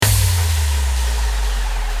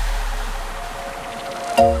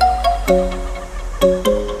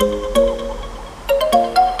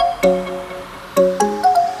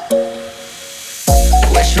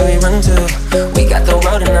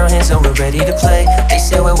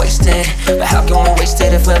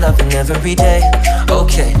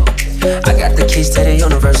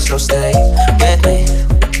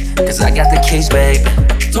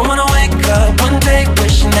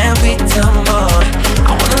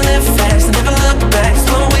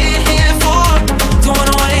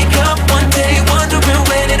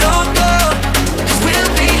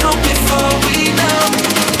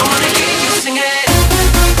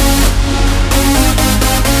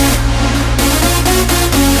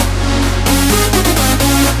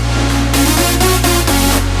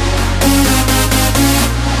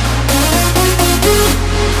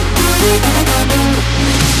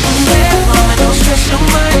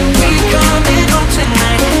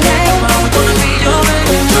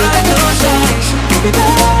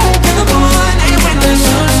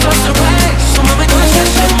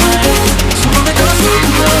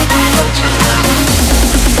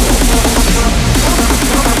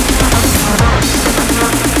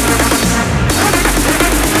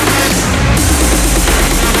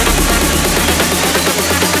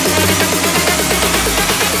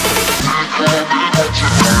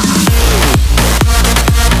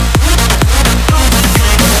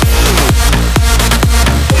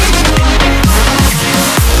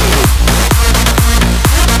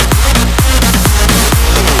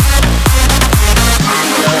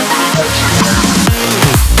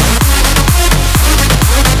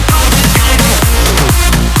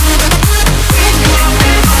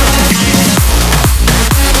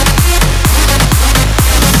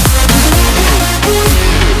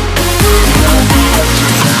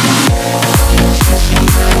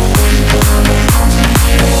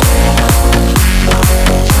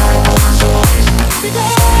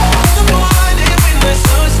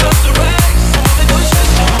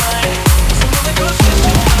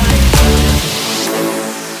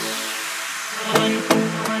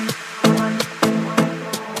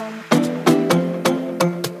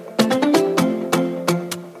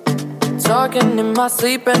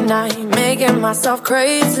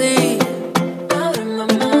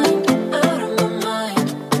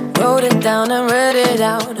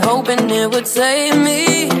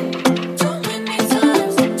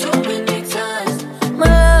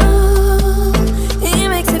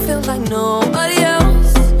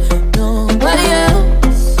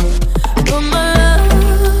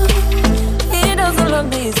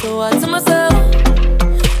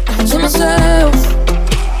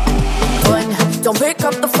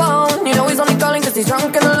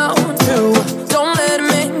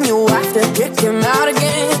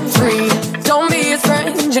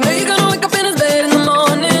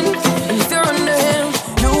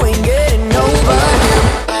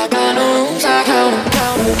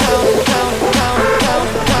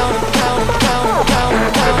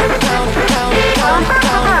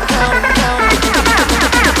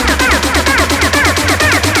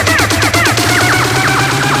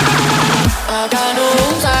I got no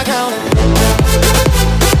rules, I count 'em.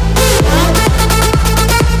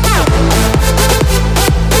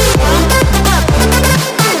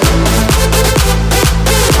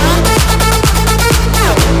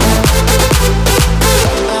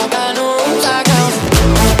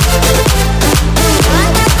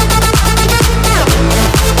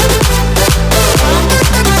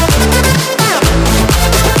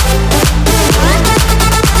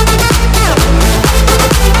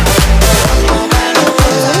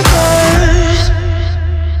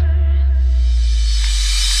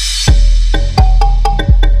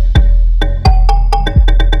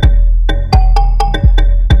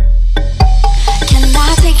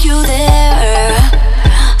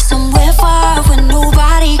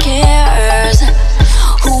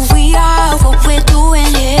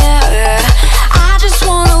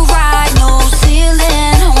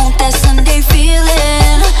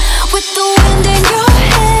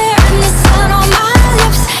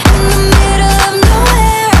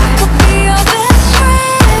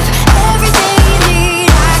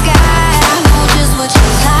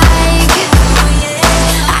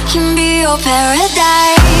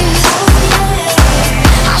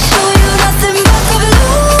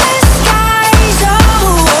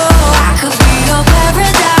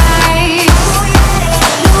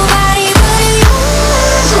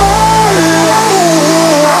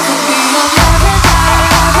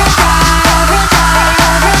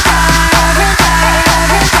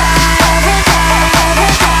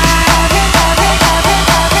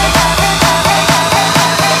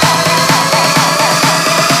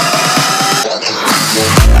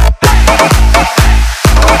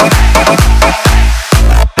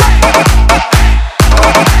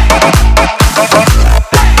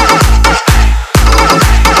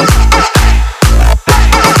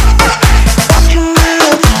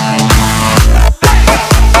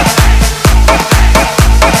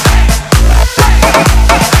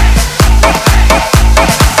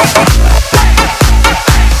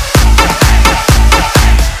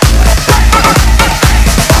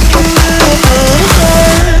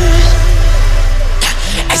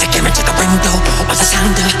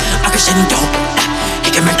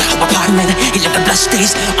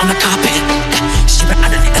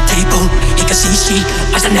 she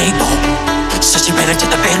was unable. So she ran into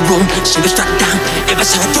the bedroom, she was struck down, it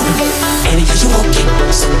was her doom. Annie, are you okay?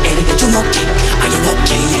 So Annie, are you okay? Are you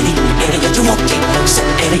okay, Annie? Annie, are you okay? So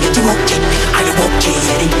Annie, are you okay? Are you okay,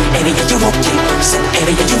 Annie? Annie, are you okay? So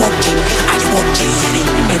Annie, are you okay? Are you okay, Annie?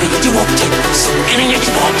 Annie, are you okay? So Annie, are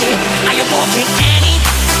you okay? Are you okay, Annie?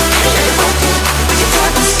 Annie, are you okay? Are you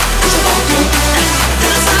nervous? Are you okay? To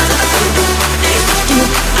the side of the bedroom, they fuck you.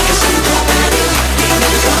 I can see your body, they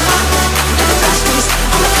know your heart. And the best is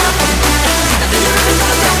on the carpet.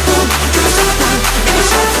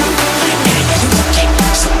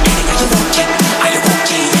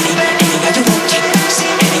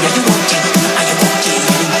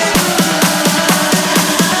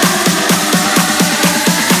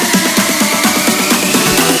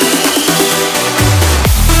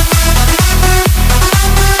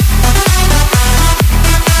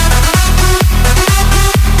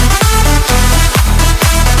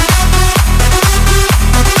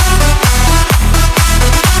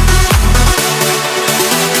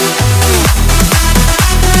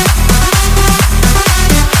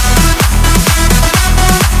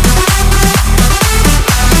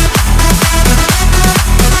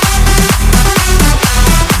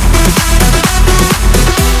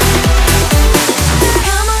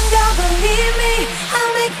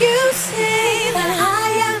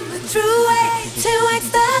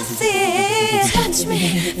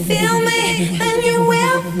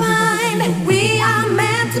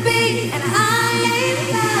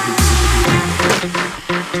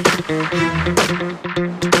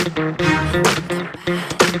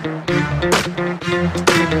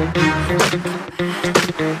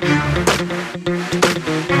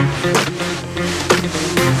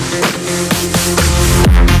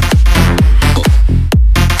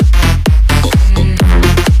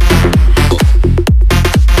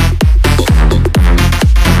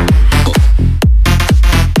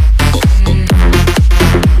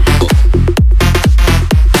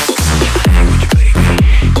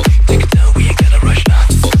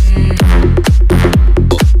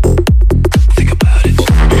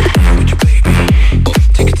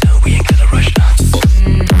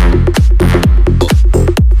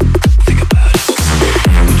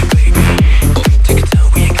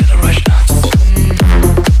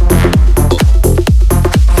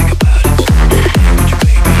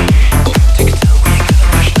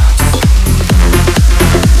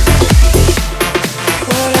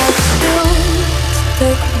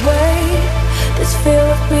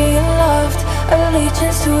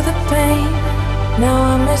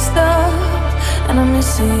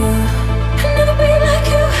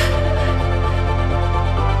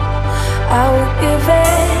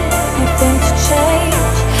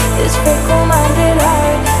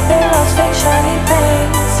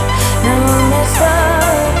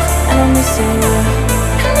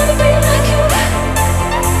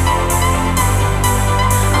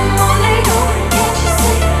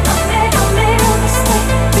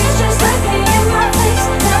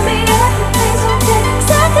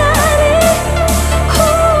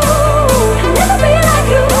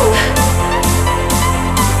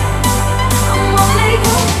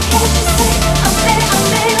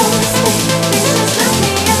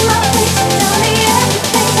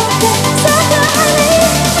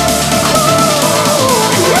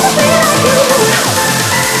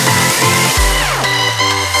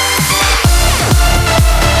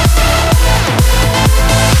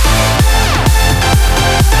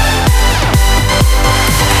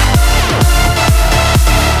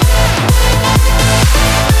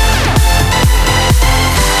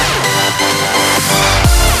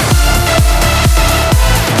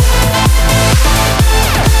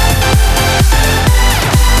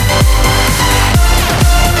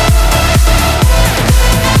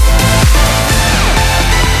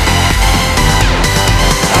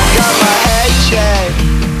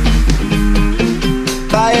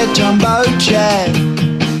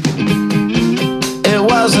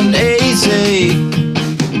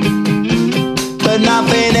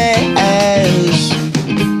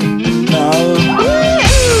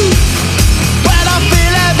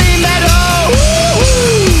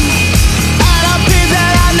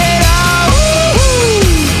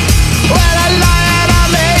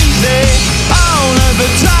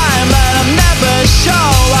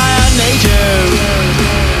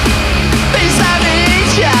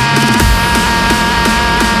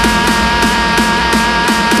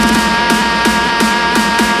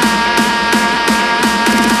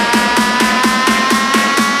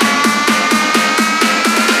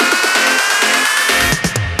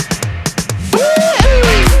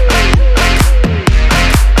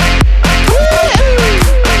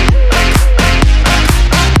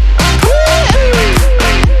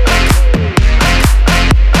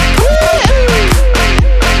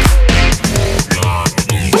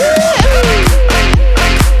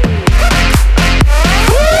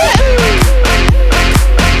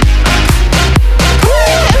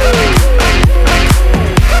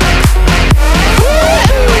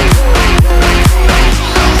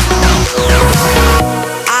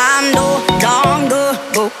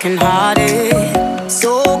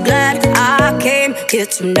 here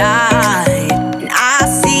tonight. And I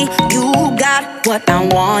see you got what I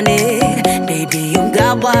wanted. Baby, you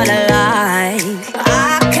got what I like.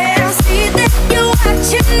 I can see that you're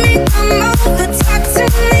watching me come over. Talk to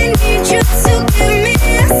me, need you to give me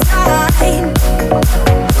a sign.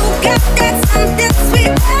 You got that something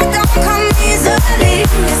sweet that don't come easily.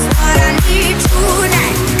 It's what I need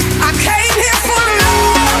tonight. I came here for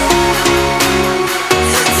love,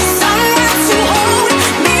 for someone to hold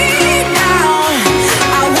me down.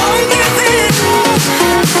 I won't give it up.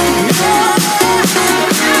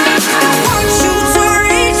 I want you to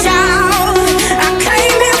reach out. I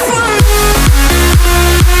came here for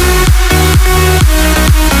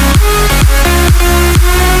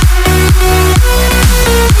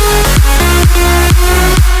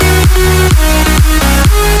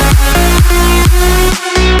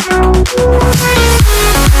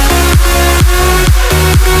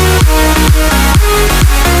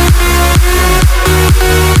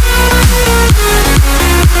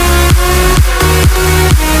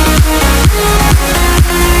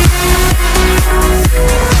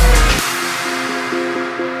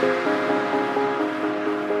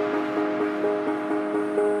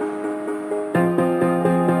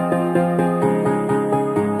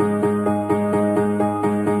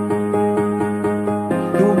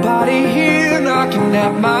nobody here knocking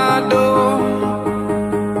at my door.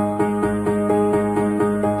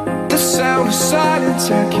 The sound of silence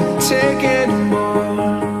I can't take anymore.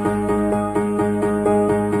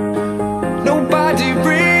 Nobody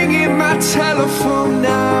ringing my telephone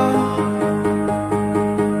now.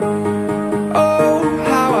 Oh,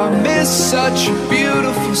 how I miss such a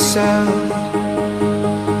beautiful sound.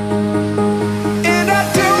 And I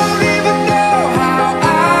don't even know how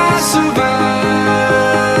I survive.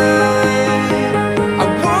 I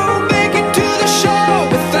won't make it to the show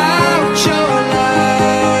without your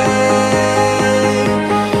light.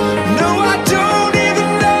 No, I don't even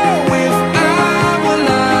know if I'm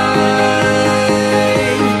alive.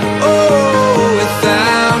 Oh,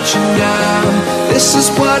 without you now, this is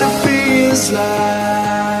what it feels like.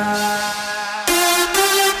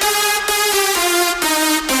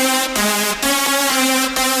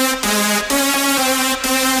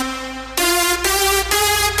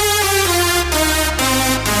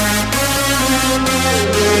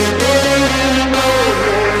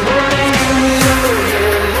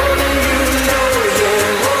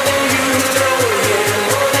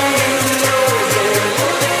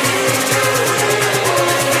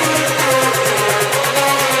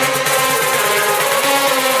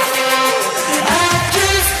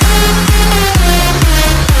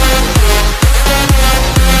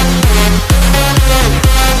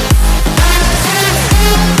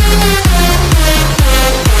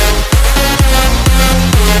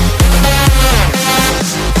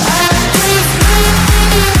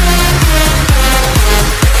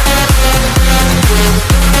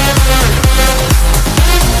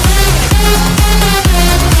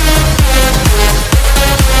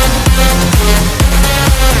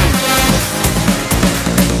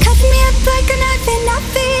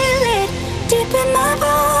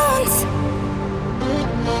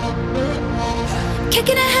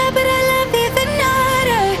 Kicking a habit I love even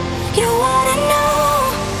harder. You wanna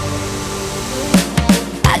know?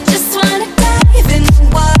 I just wanna dive in the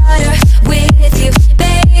water with you,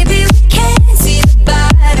 baby. We can't see the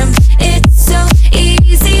bottom. It's so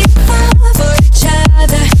easy to fall for each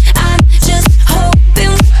other. I'm just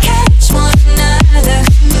hoping we catch one another.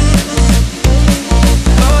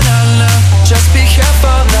 Oh na na, just be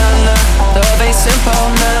careful na na. Love ain't simple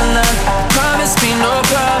na na. Promise me no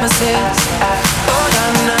promises. Oh na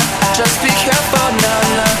na, just be careful na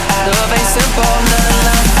na. Love ain't simple na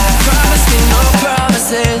na. Promise me no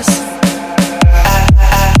promises.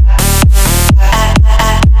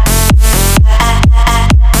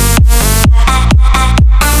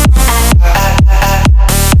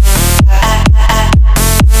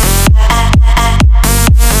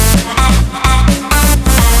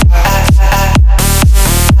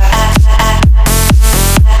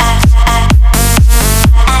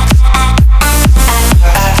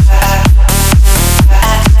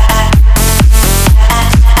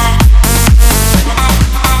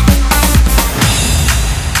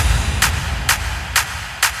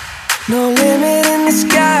 No limit in the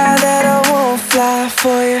sky that I won't fly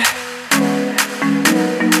for you.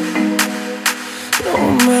 No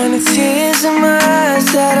amount of tears in my eyes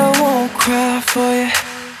that I won't cry for you.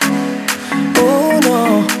 Oh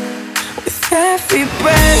no, with every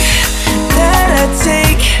breath that I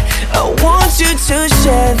take, I want you to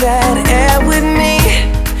share that air with me.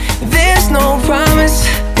 There's no promise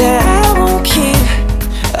that I won't keep.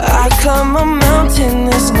 I climb a mountain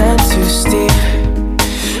that's not too steep.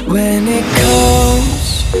 When it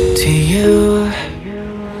comes to you,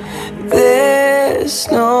 there's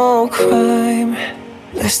no crime.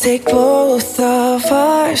 Let's take both of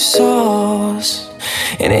our souls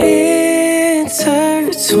and intertwine.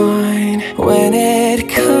 When it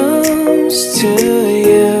comes to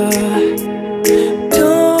you,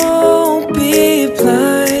 don't be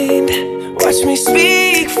blind. Watch me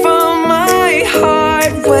speak from my heart.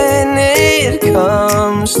 When it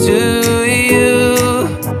comes to you,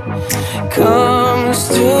 comes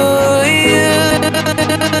to you.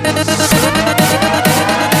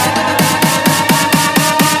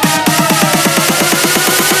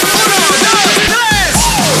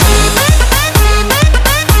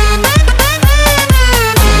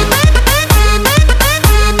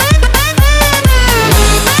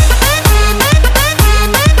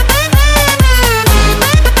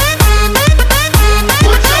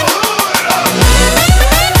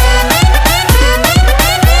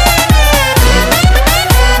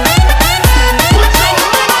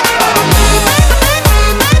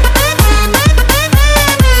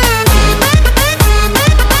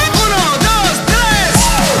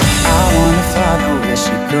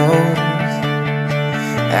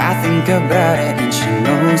 About it and she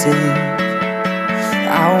knows it.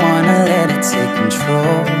 I wanna let it take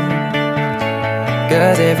control,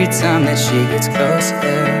 'cause every time that she gets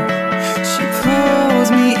closer, she pulls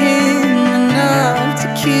me in enough to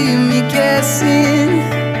keep me guessing.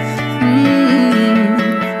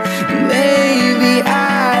 Maybe I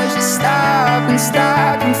should stop and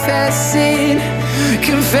start confessing,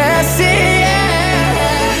 yeah.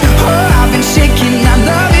 Oh, I've been shaking, I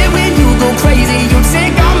love it when you go crazy. You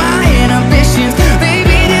take all my inhibitions,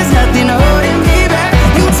 baby, there's nothing holding me back.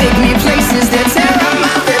 You take me places that tear up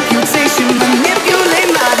my reputation,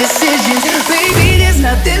 manipulate my decisions, baby, there's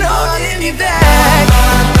nothing holding me back.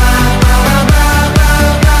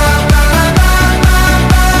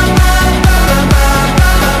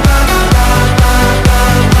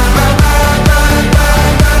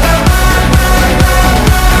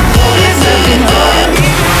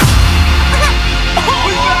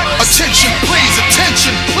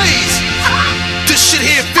 Attention please. This shit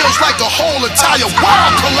here feels like the whole entire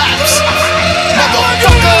world collapse.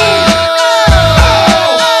 Motherfucker.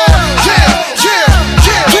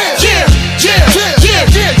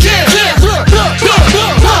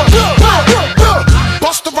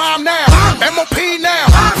 Bust the rhyme now. MOP now.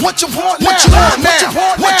 What you want now? What you want now?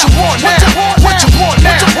 What you want now? What you want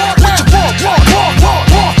now? What you want?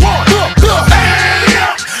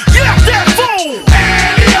 Yeah, that fool.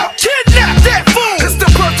 Kidnap that fool. It's the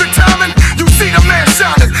perfect timing. You see the man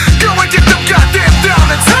shining. Go and get them goddamn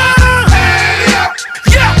diamonds.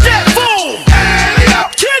 Yeah, that fool.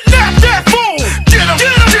 Kidnap that fool. Get him.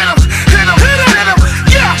 Hit him.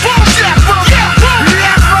 Yeah, boom, yeah, boom, yeah, boom,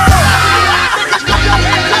 yeah, boom.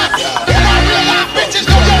 All my real life bitches,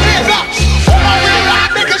 throw your hands up. All my real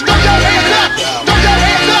life niggas, throw your hands up. Throw your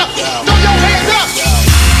hands up. Throw your hands up.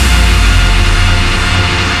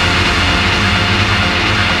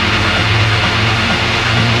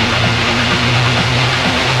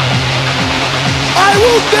 I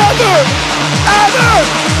will never, ever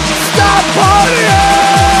stop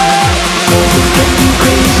partying! Always getting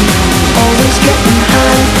crazy, always getting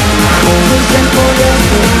high, always and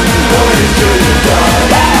forever. Party till you die.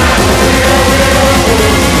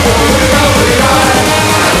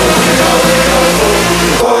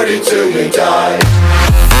 Party till you die.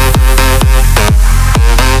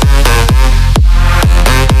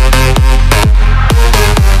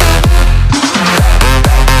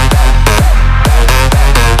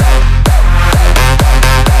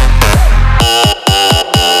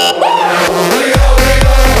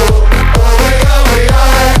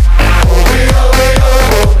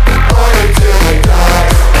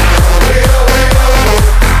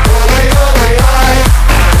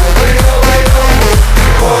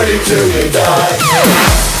 Till you die.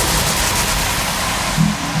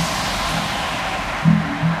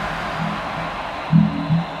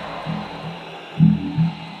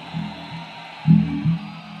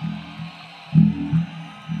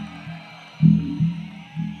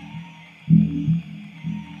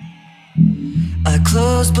 I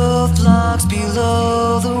close both locks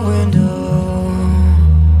below the window.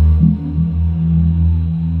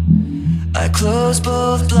 I close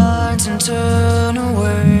both blinds and turn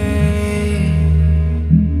away.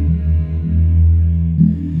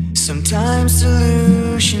 Sometimes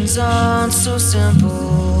solutions aren't so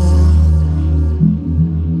simple.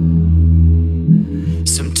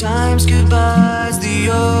 Sometimes goodbye's the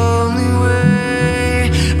only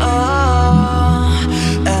way. Oh,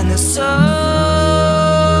 and there's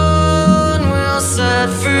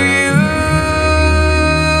for you.